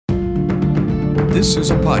This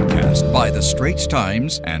is a podcast by The Straits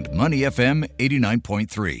Times and Money FM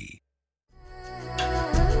 89.3.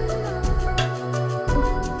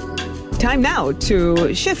 Time now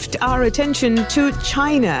to shift our attention to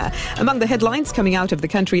China. Among the headlines coming out of the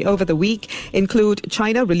country over the week include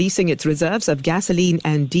China releasing its reserves of gasoline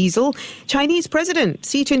and diesel, Chinese President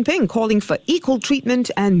Xi Jinping calling for equal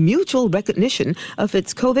treatment and mutual recognition of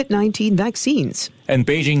its COVID-19 vaccines, and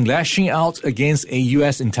Beijing lashing out against a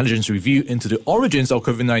U.S. intelligence review into the origins of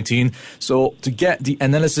COVID-19. So to get the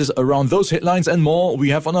analysis around those headlines and more, we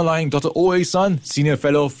have on the line Dr. O.A. Sun, Senior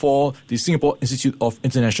Fellow for the Singapore Institute of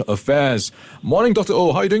International Affairs. Morning, Dr.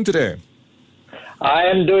 O. How are you doing today? I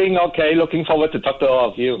am doing okay. Looking forward to talk to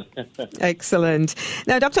all of you. Excellent.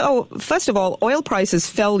 Now, Dr. O, first of all, oil prices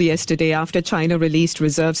fell yesterday after China released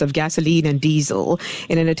reserves of gasoline and diesel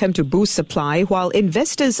in an attempt to boost supply, while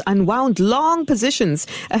investors unwound long positions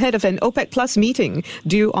ahead of an OPEC Plus meeting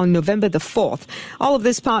due on November the 4th. All of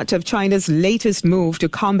this part of China's latest move to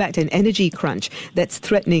combat an energy crunch that's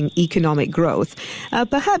threatening economic growth.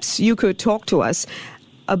 Perhaps you could talk to us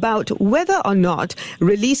about whether or not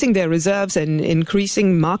releasing their reserves and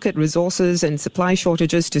increasing market resources and supply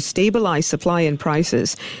shortages to stabilize supply and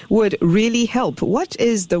prices would really help. What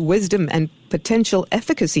is the wisdom and potential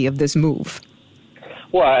efficacy of this move?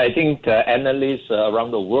 Well, I think analysts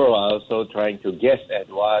around the world are also trying to guess at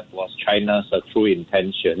what was China's true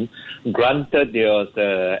intention. Granted, there was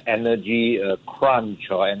an energy crunch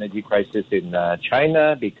or energy crisis in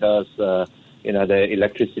China because the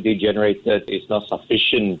electricity generated is not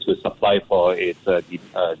sufficient to supply for its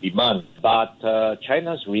demand. But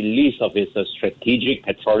China's release of its strategic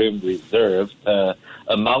petroleum reserve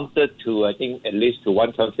amounted to, I think, at least to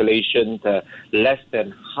one calculation, less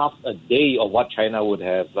than half a day of what China would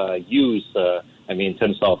have used, in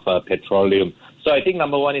terms of petroleum. So I think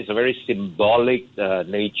number one is a very symbolic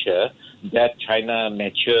nature that China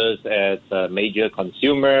matures as a major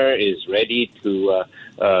consumer, is ready to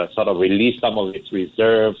sort of release some of its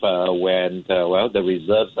reserve when the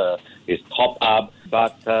reserves is topped up.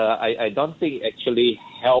 But I don't think it actually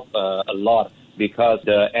helped a lot because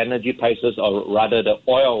the energy prices, or rather the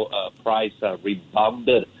oil price,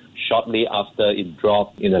 rebounded shortly after it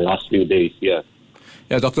dropped in the last few days here.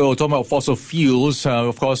 Yeah, Dr. O, talking about fossil fuels,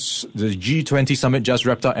 of course, the G20 summit just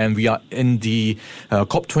wrapped up and we are in the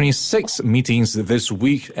COP26 meetings this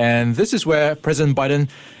week. And this is where President Biden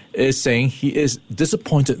is saying he is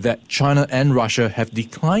disappointed that China and Russia have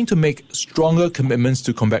declined to make stronger commitments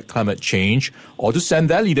to combat climate change or to send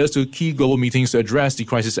their leaders to key global meetings to address the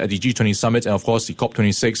crisis at the G20 summit and, of course, the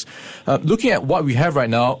COP26. Looking at what we have right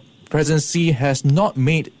now, President Xi has not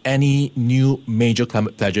made any new major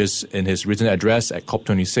climate pledges in his written address at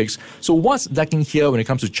COP26. So what's lacking here when it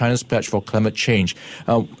comes to China's pledge for climate change?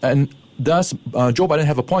 And does Joe Biden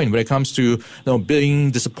have a point when it comes to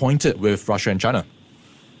being disappointed with Russia and China?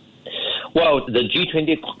 Well, the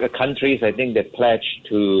G20 countries, I think they pledged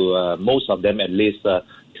to, most of them at least,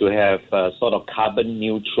 to have sort of carbon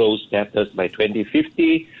neutral status by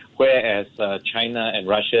 2050. Whereas China and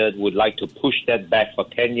Russia would like to push that back for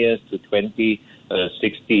 10 years to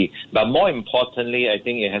 2060. But more importantly, I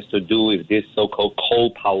think it has to do with this so-called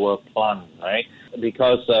coal power plant, right?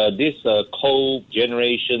 Because this coal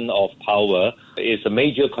generation of power is a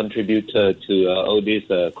major contributor to all this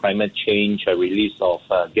climate change, release of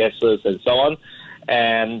gases and so on.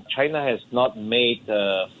 And China has not made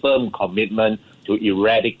a firm commitment to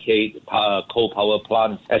eradicate coal power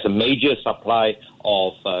plants as a major supply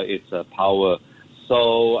of its power.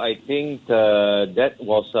 So I think that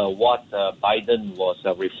was what Biden was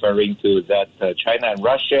referring to, that China and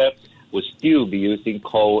Russia would still be using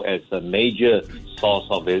coal as a major source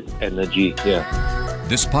of its energy here.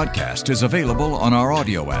 This podcast is available on our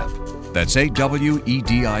audio app. That's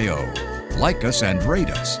AWEDIO. Like us and rate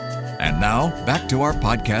us. And now, back to our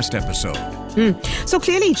podcast episode. So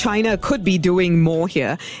clearly China could be doing more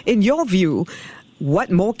here. In your view, what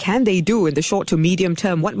more can they do in the short to medium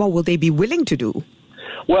term? What more will they be willing to do?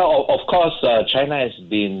 Well, of course, China has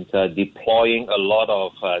been deploying a lot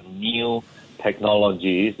of new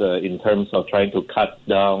technologies in terms of trying to cut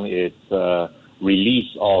down its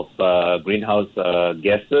release of greenhouse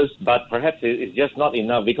gases. But perhaps it's just not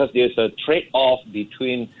enough because there's a trade-off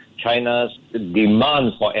between China's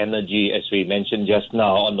demand for energy, as we mentioned just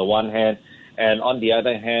now, on the one hand, and on the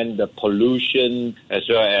other hand, the pollution as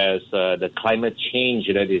well as the climate change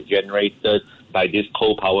that is generated by these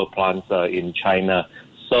coal power plants in China.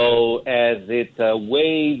 So as it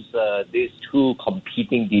weighs these two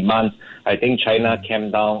competing demands, I think China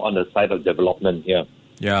came down on the side of development here.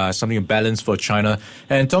 Yeah, something balanced for China.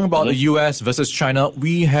 And talking about the US versus China,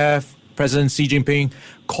 we have President Xi Jinping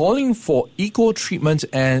calling for equal treatment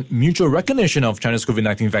and mutual recognition of China's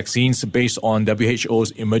COVID-19 vaccines based on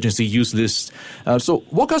WHO's emergency use list. So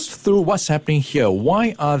walk us through what's happening here.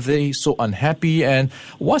 Why are they so unhappy, and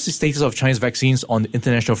what's the status of Chinese vaccines on the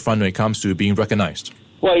international front when it comes to being recognized?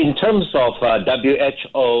 Well, in terms of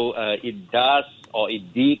WHO, it does or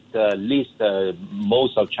it did list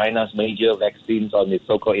most of China's major vaccines on its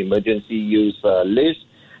so-called emergency use list.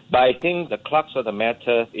 But I think the crux of the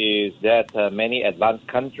matter is that many advanced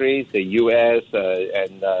countries, the US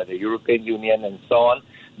and the European Union and so on,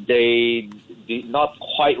 they did not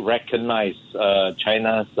quite recognize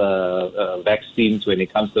China's vaccines when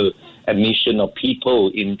it comes to admission of people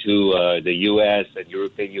into the US and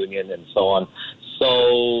European Union and so on.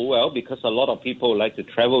 So, well, because a lot of people like to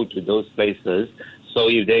travel to those places, so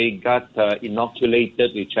if they got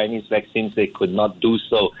inoculated with Chinese vaccines, they could not do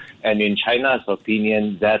so. And in China's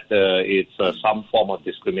opinion, that it's some form of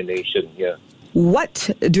discrimination here. What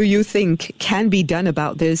do you think can be done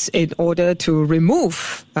about this in order to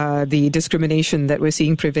remove the discrimination that we're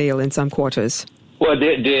seeing prevail in some quarters? Well,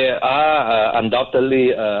 there are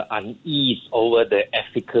undoubtedly unease over the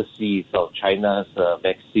efficacy of China's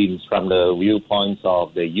vaccines from the viewpoints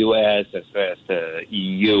of the US as well as the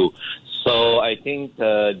EU. So I think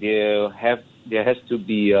there has to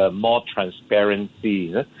be more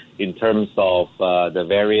transparency in terms of the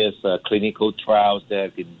various clinical trials that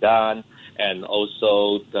have been done, and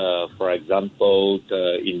also, for example,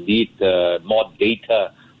 more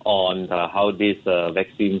data on how these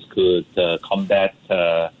vaccines could combat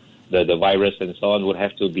the virus and so on would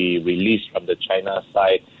have to be released from the China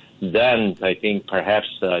side. Then I think perhaps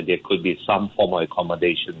there could be some form of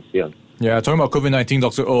accommodations here. Yeah, talking about COVID-19,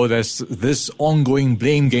 Dr. Oh, there's this ongoing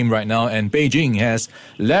blame game right now, and Beijing has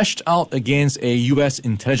lashed out against a U.S.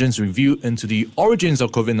 intelligence review into the origins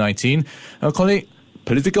of COVID-19, calling it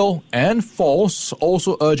political and false,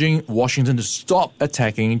 also urging Washington to stop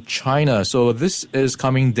attacking China. So this is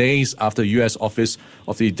coming days after the U.S. Office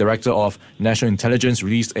of the Director of National Intelligence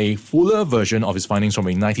released a fuller version of its findings from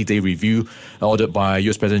a 90-day review ordered by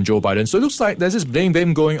U.S. President Joe Biden. So it looks like there's this blame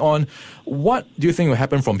game going on. What do you think will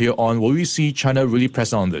happen from here on? Will we see China really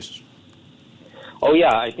press on this? Oh,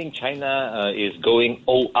 yeah, I think China is going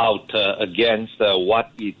all out against what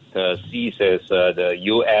it sees as the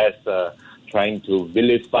U.S. Trying to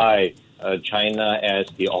vilify China as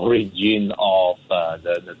the origin of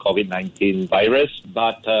the COVID-19 virus.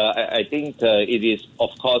 But I think it is, of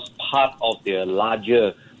course, part of the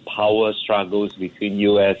larger power struggles between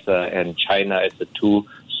U.S. and China as the two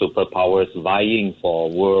superpowers vying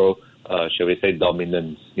for world, shall we say,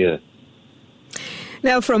 dominance here.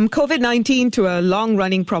 Now, from COVID-19 to a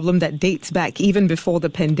long-running problem that dates back even before the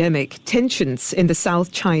pandemic, tensions in the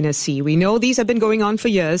South China Sea. We know these have been going on for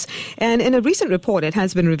years, and in a recent report, it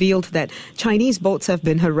has been revealed that Chinese boats have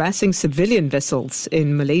been harassing civilian vessels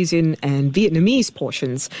in Malaysian and Vietnamese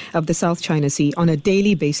portions of the South China Sea on a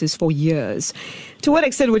daily basis for years. To what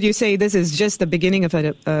extent would you say this is just the beginning of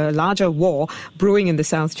a larger war brewing in the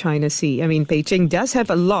South China Sea? I mean, Beijing does have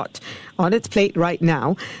a lot on its plate right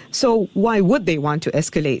now, so why would they want to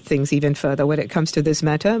escalate things even further when it comes to this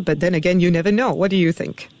matter? But then again, you never know. What do you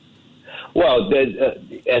think? Well,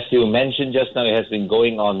 as you mentioned just now, it has been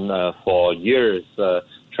going on for years.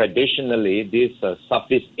 Traditionally, these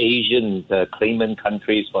Southeast Asian claimant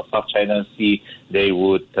countries for South China Sea, they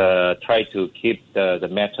would try to keep the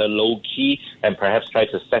matter low-key and perhaps try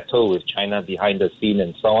to settle with China behind the scene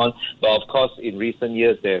and so on. But of course, in recent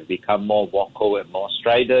years, they have become more vocal and more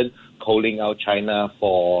strident, calling out China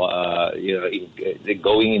for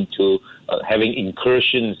going into having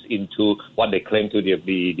incursions into what they claim to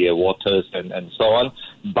be their waters and so on.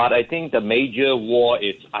 But I think the major war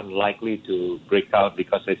is unlikely to break out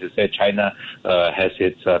because, as you said, China has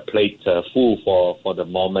its plate full for the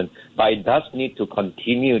moment. But it does need to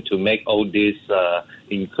continue to make all these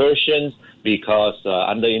incursions because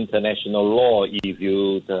under international law, if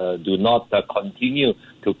you do not continue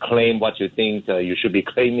to claim what you think you should be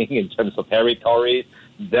claiming in terms of territories,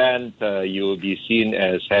 then you will be seen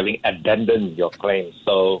as having abandoned your claims.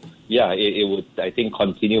 So, yeah, it would, I think,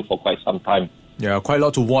 continue for quite some time. Yeah, quite a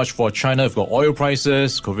lot to watch for China. We've got oil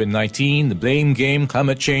prices, COVID-19, the blame game,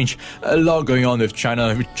 climate change, a lot going on with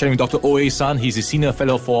China. We're chatting with Dr. O.A. San. He's a senior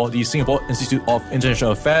fellow for the Singapore Institute of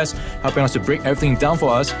International Affairs, helping us to break everything down for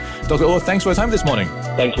us. Dr. O, thanks for your time this morning.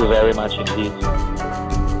 Thank you very much indeed.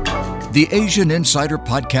 The Asian Insider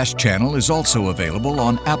Podcast channel is also available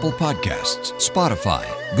on Apple Podcasts, Spotify,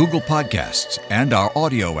 Google Podcasts, and our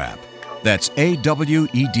audio app. That's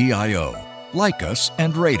AWEDIO. Like us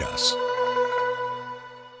and rate us.